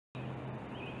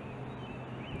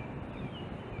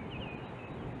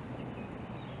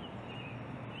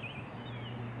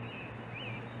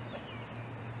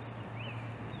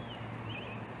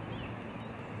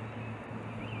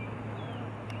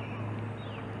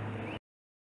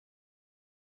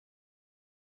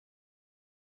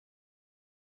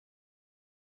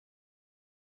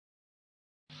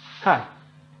Hi,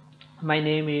 my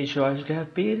name is Jorge Guerra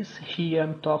Pires. Here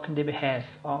I'm talking on behalf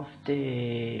of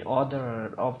the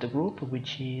other of the group,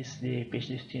 which is the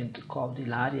PhD student called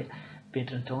Ilaria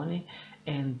Petrantoni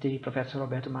and the Professor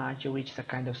Roberto Maggio, which is a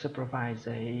kind of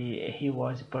supervisor. He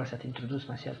was the person that introduced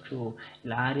myself to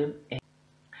Ilaria.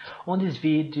 On this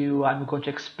video, I'm going to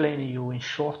explain you in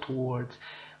short words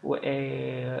what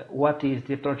is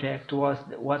the project,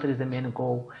 what is the main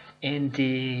goal, and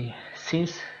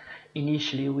since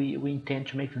initially we intend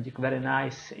to make something very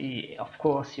nice, of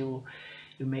course you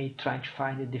may try to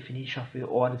find the definition of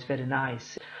what is very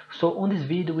nice. So on this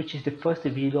video, which is the first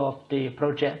video of the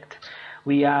project,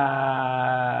 we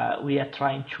are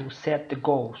trying to set the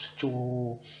goals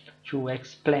to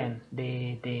explain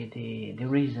the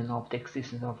reason of the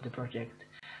existence of the project.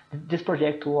 This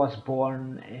project was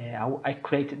born, I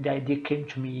created, the idea came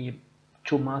to me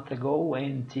 2 months ago,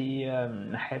 and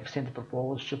I have sent a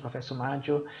proposal to Professor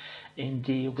Maggio, and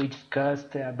we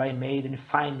discussed by mail, and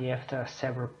finally after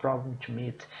several problems to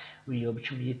meet, we able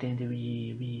to meet, and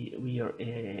we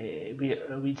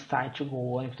decided to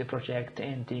go on with the project,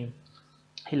 and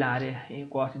Hilaria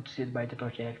got interested by the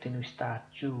project, and we start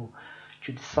to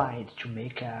decide to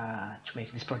make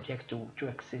this project to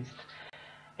exist.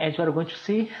 As we are going to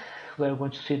see,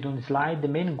 on the slide, the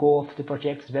main goal of the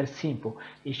project is very simple.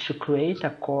 Is to create a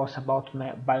course about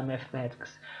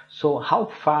biomathematics. So how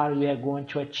far we are going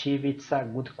to achieve, it's a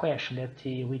good question that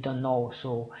we don't know.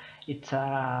 So it's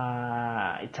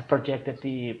a project that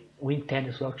we intend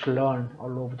as well to learn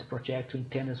all over the project. We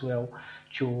intend as well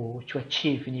to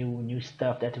achieve new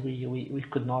stuff that we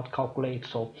could not calculate.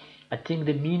 So I think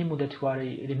the minimum that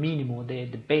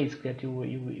the basic that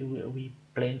we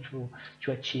plan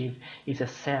to achieve is a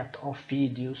set of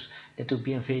videos that will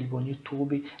be available on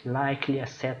YouTube, likely a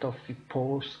set of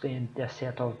posts and a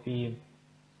set of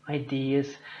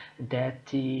ideas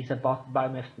that is about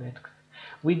biomathematics.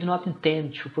 We do not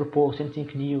intend to propose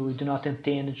anything new. We do not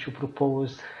intend to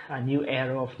propose a new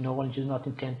era of knowledge. We do not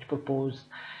intend to propose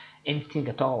anything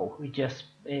at all. We just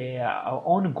our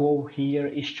own goal here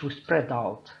is to spread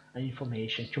out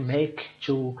information, to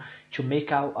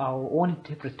make our own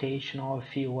interpretation of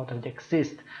what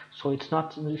exists. So it's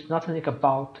not something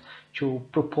about to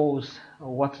propose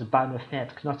what is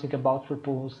biomathematics, nothing about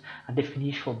propose a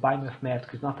definition for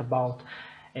biomathematics. It's not about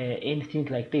anything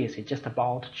like this. It's just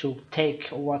about to take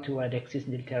what already exists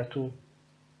in the literature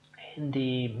and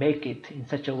make it in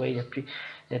such a way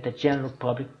that the general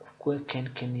public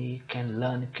can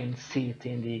learn, can see it,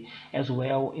 and as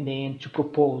well in the end to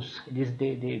propose. This is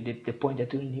the point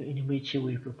that in which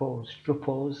we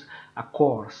propose a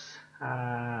course,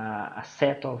 a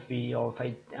set of a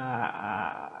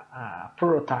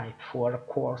prototype for a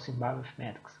course in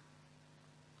biomathematics.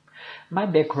 My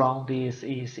background is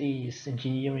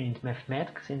engineering and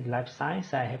mathematics and life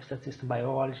science. I have statistical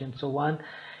biology and so on.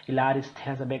 Ilaris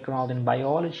has a background in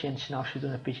biology, and now she's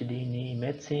doing a PhD in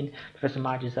medicine. Professor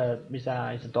Marge is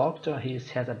a doctor. He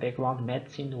has a background in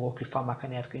medicine, work with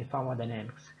pharmacokinetics and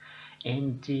thermodynamics.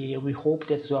 And we hope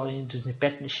that as well in the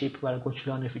partnership we are going to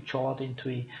learn with each other and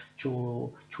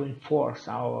to enforce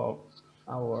our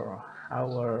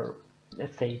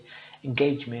let's say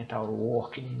engagement, our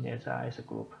work as a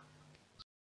group.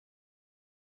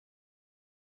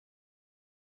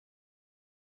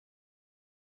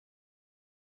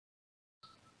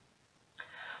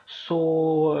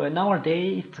 So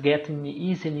nowadays it's getting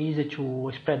easier and easier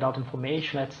to spread out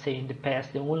information. Let's say in the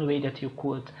past the only way that you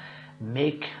could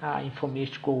make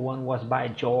information go on was by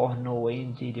journal,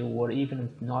 and they were even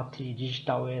not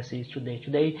digital as is today.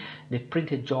 Today the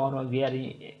printed journal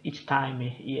getting each time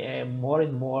more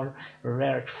and more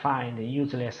rare to find,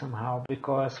 useless somehow,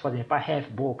 because for example I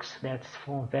have books that's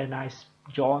from very nice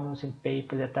journals and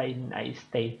paper that I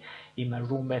stay in my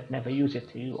room but never use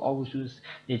it. You always use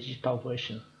the digital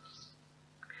version.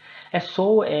 And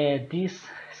so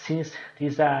since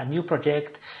this is a new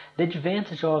project, the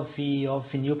advantage of the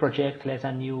new project as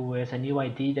a new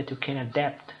idea that you can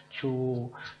adapt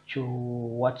to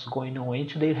what's going on. And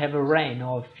today you have a rain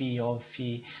of YouTube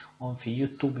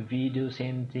videos,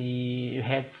 and you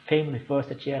have famous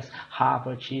universities such as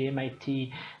Harvard,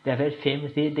 MIT. They are very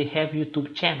famous. They have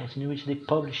YouTube channels in which they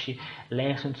publish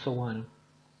lessons and so on.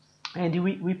 And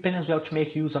we plan as well to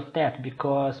make use of that,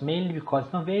 mainly because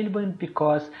it's available, and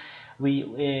because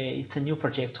it's a new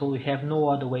project, so we have no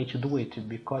other way to do it,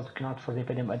 because we cannot, for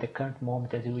example, at the current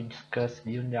moment, as we discussed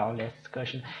during our last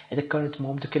discussion, at the current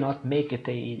moment you cannot make it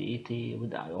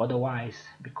otherwise,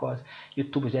 because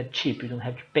YouTube is that cheap. You don't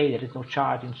have to pay, there is no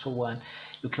charge and so on.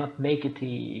 You cannot make it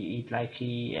like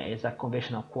as a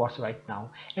conventional course right now.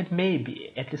 And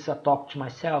maybe, at least I talk to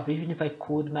myself, even if I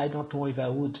could, I don't know if I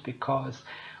would, because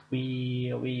I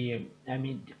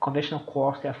mean, the conventional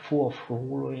course, they are full of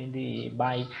rule, and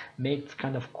by make this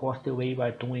kind of course the way we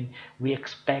are doing, we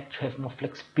expect to have more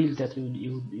flexibility that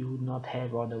you would not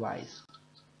have otherwise.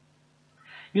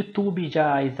 YouTube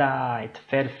it's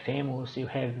very famous. You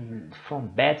have from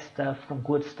bad stuff, from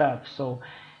good stuff. So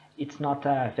it's not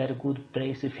a very good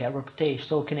place with your reputation.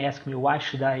 So you can ask me, why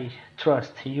should I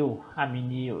trust you? I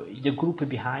mean, the group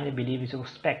behind, I believe, is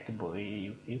respectable.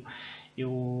 You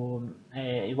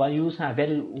are using a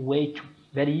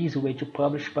very easy way to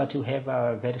publish, but you have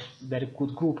a very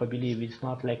good group. I believe it's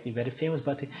not like very famous,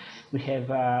 but we have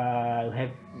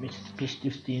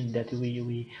this team that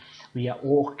we are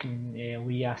working,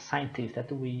 we are scientists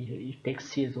that we take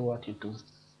serious what you do.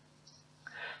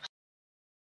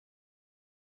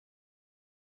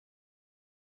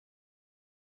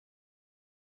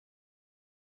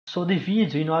 So the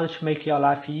videos, in order to make your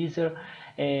life easier,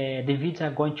 the videos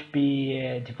are going to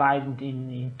be divided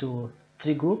into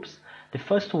three groups. The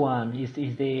first one is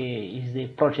the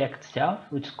project itself,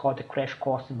 which is called the crash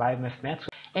course in biomathematics,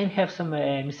 and have some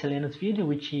miscellaneous videos,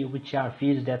 which are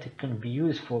videos that can be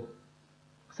useful,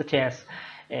 such as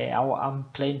I'm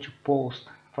planning to post,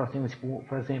 for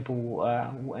example,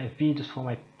 videos for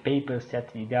my papers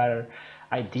that there are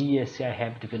ideas I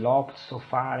have developed so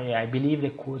far. I believe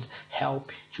they could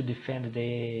help to defend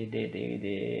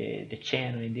the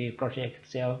channel and the project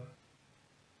itself.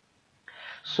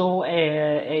 So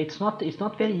it's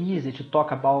not very easy to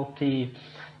talk about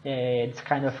this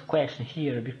kind of question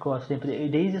here, because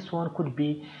the easiest one could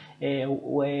be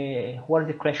what is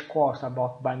the crash course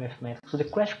about biomathematics. So the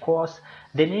crash course,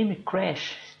 the name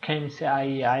crash comes,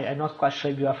 I'm not quite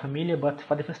sure if you are familiar, but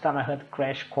for the first time I heard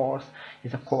crash course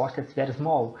is a course that's very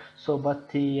small. So, but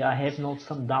I have not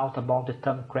some doubt about the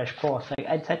term crash course.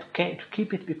 I decided to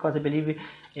keep it because I believe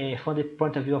from the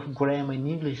point of view of grammar in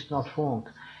English, it's not wrong.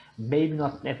 Maybe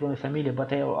not everyone is familiar,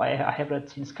 but I have read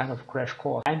this kind of crash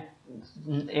course. I'm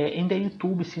in the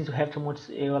YouTube, since you have too much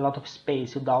a lot of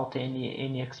space without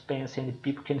any expense, and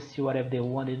people can see whatever they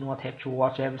want, they do not have to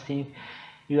watch everything.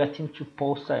 You, I think, to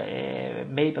post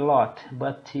maybe a lot,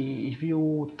 but if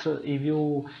you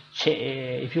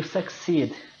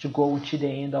succeed to go to the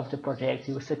end of the project,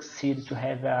 you will succeed to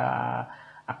have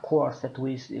a course that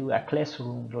is a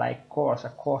classroom like course, a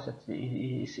course that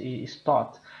is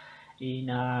taught in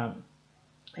a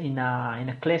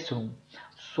classroom.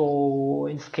 So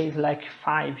in this case, like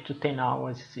 5 to 10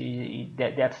 hours,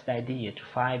 that's the idea, to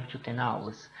 5 to 10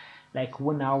 hours, like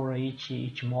 1 hour each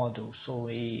module. So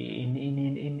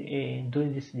in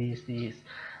during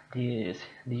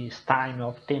this time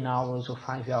of 10 hours or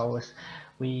 5 hours,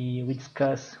 we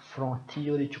discuss from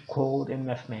theory to code and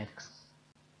mathematics.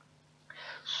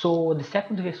 So the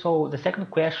second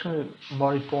question,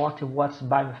 more important, what's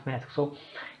biomathematics? So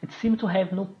it seems to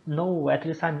have no, at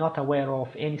least I'm not aware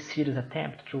of any serious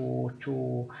attempt to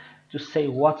say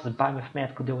what's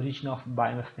biomathematics, the origin of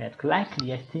biomathematics.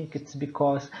 Likely, I think it's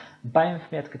because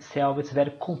biomathematics itself is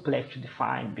very complex to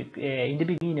define. In the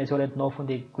beginning, as you already know from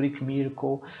the Greek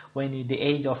miracle, when in the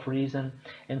age of reason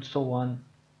and so on,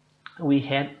 we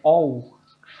had all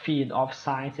field of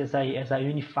science as a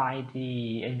unified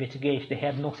investigation. They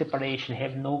have no separation, they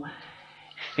have no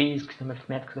physics and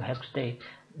mathematics we have today.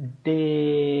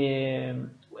 The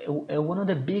one of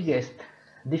the biggest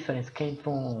difference came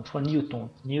from Newton.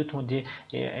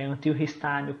 Until his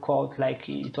time, it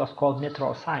was called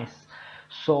natural science.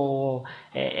 So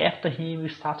after him, we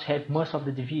start to have most of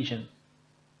the division,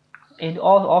 and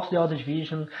all of the other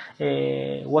division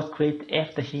was created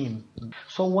after him.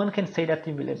 So one can say that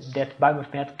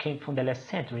biomathematics came from the last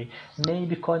century, mainly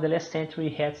because the last century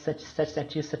had such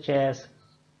scientists such as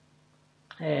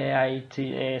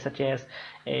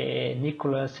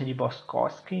Nicholas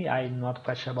Niboskowski. I'm not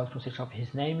quite sure about the pronunciation of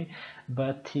his name,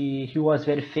 but he was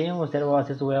very famous. There was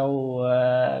as well,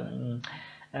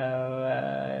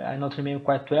 I don't remember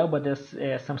quite well, but there's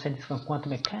some scientists from quantum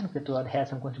mechanics that had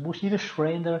some contribution. Even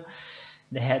Schrödinger,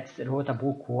 they wrote a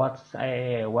book, What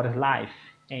is Life,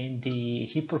 and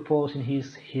he proposed in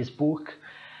his book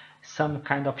some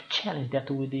kind of challenge that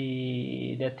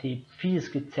the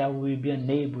physics itself will be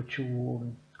unable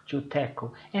to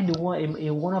tackle. And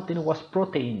one of them was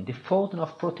protein. The photon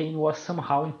of protein was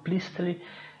somehow implicitly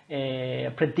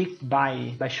predicted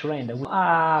by Schrödinger.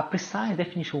 A precise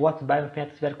definition of what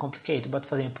biomathematics is very complicated, but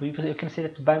for example, you can say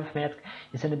that biomathematics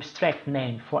is an abstract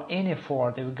name for any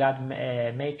effort regarding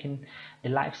making the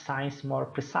life science more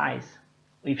precise,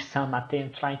 with some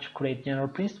attempt trying to create general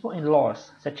principles and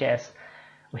laws, such as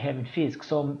we have in physics.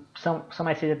 So some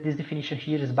might say that this definition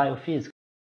here is biophysics.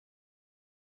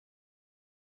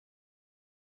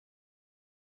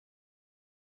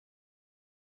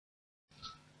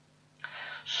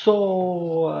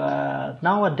 So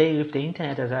nowadays with the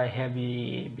internet, as I have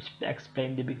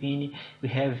explained in the beginning, we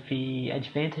have the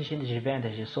advantage and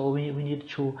disadvantages. So we need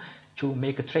to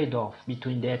make a trade-off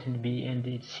between that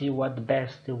and see what the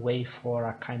best way for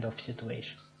a kind of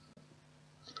situation.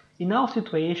 In our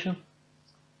situation,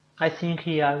 I think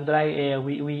we are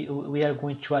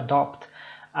going to adopt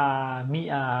a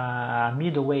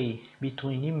middle way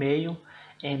between email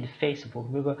and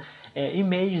Facebook. Because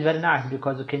email is very nice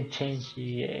because you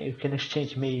can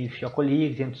exchange mail with your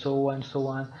colleagues and so on and so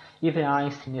on. Even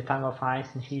Einstein, in the time of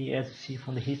Einstein, he, as you see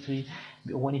from the history,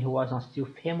 when he was not still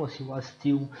famous, he was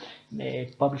still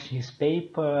publishing his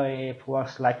paper. It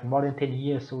was like more than 10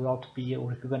 years without be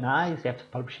recognized after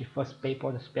publishing his first paper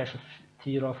on the special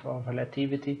theory of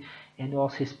relativity, and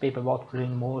also his paper about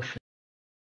brain motion.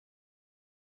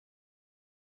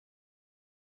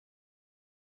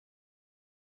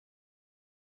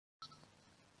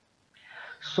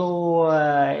 So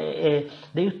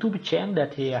the YouTube channel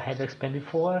that I have explained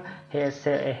before has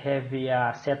have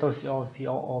a set of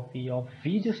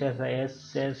videos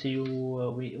as you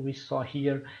we saw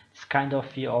here. This kind of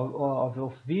video.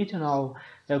 Now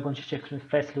we're going to check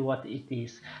firstly what it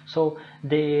is. So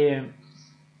the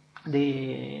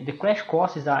crash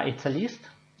course is it's a list.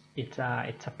 It's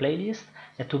a playlist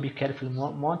that to be carefully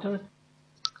monitored.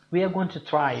 We are going to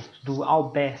try to do our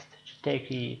best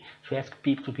to ask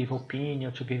people to give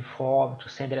opinion, to give form, to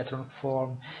send electronic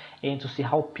form, and to see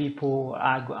how people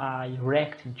are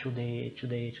reacting to the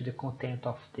content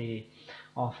of the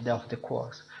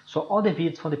course. So all the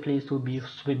videos from the playlist will be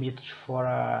submitted for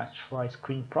a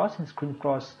screen cross, and screen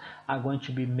cross are going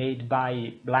to be made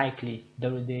by likely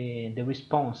the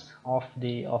response of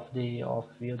the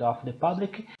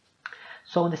public.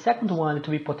 So the second one, it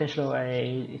will be potential.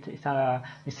 It's a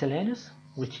miscellaneous,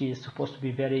 which is supposed to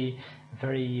be very,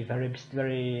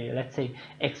 let's say,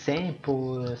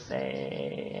 examples.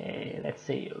 Let's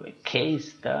say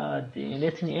case study,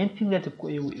 anything that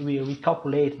we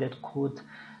calculate that could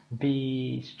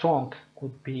be strong,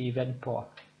 could be very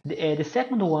important. The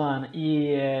second one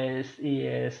is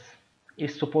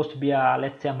supposed to be a,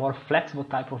 let's say, a more flexible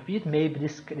type of video. Maybe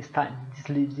this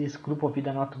group of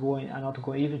video are not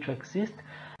going even to exist,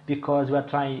 because we are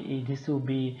trying. This will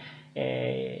be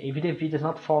if the video does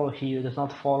not follow here,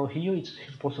 it's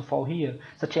supposed to follow here.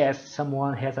 Such as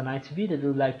someone has a nice video they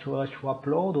would like to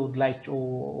upload, or would like to,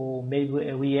 or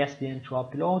maybe we ask them to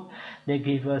upload. They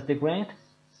give us the grant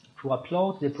to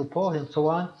upload, they propose, and so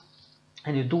on,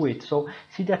 and you do it. So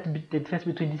see that the difference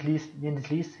between this list and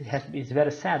this list is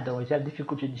very sad, though. It's very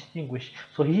difficult to distinguish.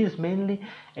 So here is mainly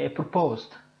a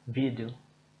proposed video,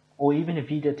 or even a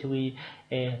video that we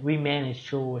managed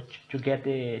to get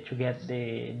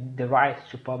the rights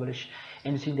to publish,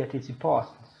 and you think that it's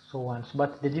important. So on.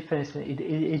 But the difference,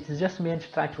 it's just meant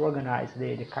to try to organize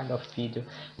the kind of video.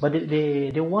 But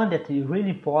the one that is really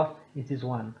important is this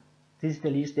one. This is the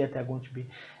list that are going to be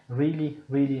really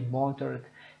monitored.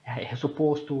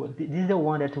 Supposed to. This is the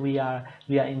one that we are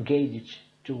engaged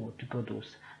to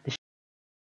produce.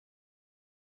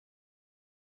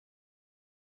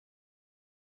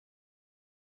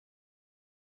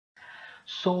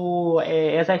 So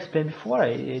as I explained before,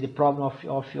 the problem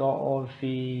of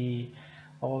the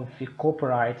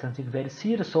copyright something very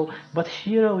serious. So, but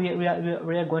here we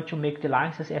are going to make the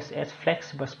license as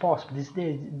flexible as possible. This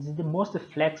is the most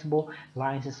flexible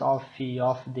license of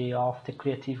the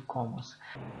Creative Commons.